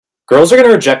Girls are going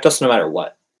to reject us no matter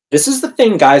what. This is the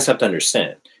thing guys have to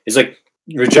understand. Is like,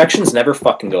 rejections never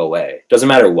fucking go away. Doesn't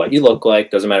matter what you look like,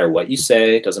 doesn't matter what you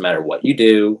say, doesn't matter what you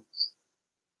do.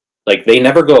 Like, they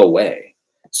never go away.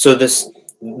 So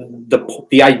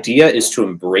the idea is to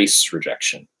embrace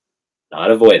rejection, not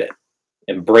avoid it.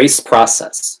 Embrace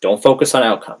process. Don't focus on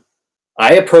outcome.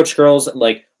 I approach girls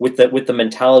like with the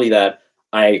mentality that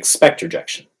I expect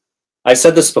rejection. I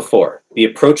said this before. The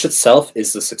approach itself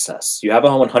is the success. You have a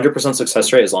 100%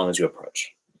 success rate as long as you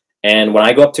approach. And when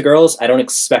I go up to girls, I don't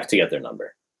expect to get their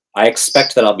number. I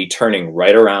expect that I'll be turning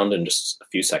right around in just a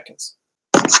few seconds.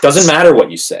 Doesn't matter what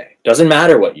you say. Doesn't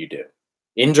matter what you do.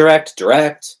 Indirect,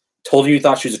 direct, told you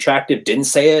thought she was attractive, didn't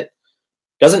say it.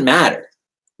 Doesn't matter.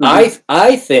 Mm-hmm.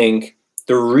 I think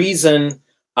the reason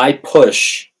I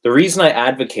push, the reason I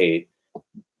advocate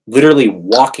literally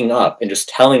walking up and just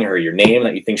telling her your name,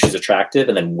 that you think she's attractive,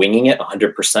 and then winging it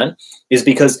 100% is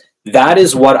because that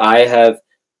is what I have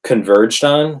converged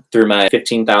on through my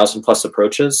 15,000 plus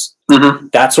approaches. Mm-hmm.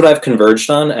 That's what I've converged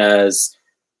on as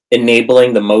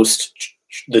enabling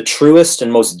the truest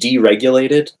and most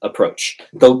deregulated approach.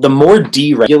 The more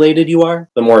deregulated you are,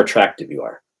 the more attractive you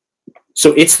are.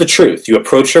 So it's the truth. You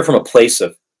approach her from a place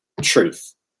of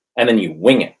truth, and then you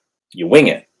wing it. You wing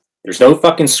it. There's no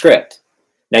fucking script.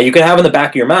 Now, you can have in the back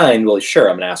of your mind, well, sure,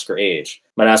 I'm going to ask her age.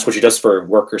 I'm going to ask what she does for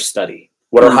work or study,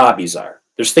 what her hobbies are.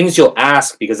 There's things you'll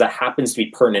ask because that happens to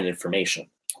be pertinent information.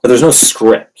 But there's no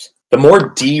script. The more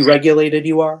deregulated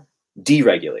you are,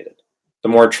 the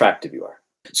more attractive you are.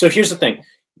 So here's the thing,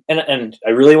 and I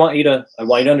really want you to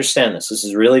understand this. This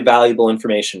is really valuable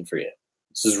information for you.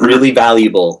 This is really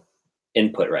valuable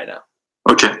input right now.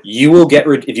 Okay. You will get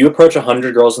if you approach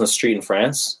 100 girls in the street in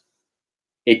France,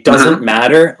 it doesn't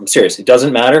matter. I'm serious. It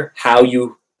doesn't matter how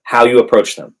you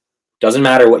approach them. Doesn't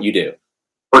matter what you do.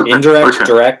 Indirect,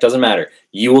 direct, doesn't matter.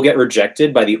 You will get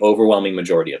rejected by the overwhelming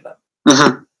majority of them.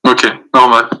 Mm-hmm. Okay.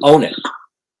 Normal. Own it.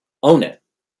 Own it.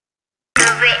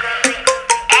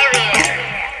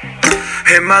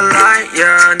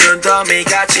 Himalaya, 눈더미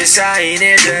같이 쌓인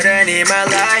일들은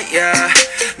Himalaya.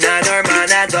 난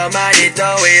얼마나 더 많이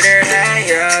더위를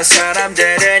해야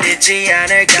사람들은 잊지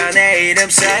않을까 내 이름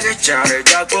세 글자를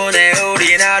덕분에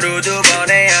우린 하루 두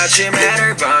번의 아침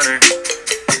해를 번을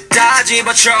다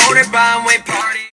집어쳐 오늘 밤 we party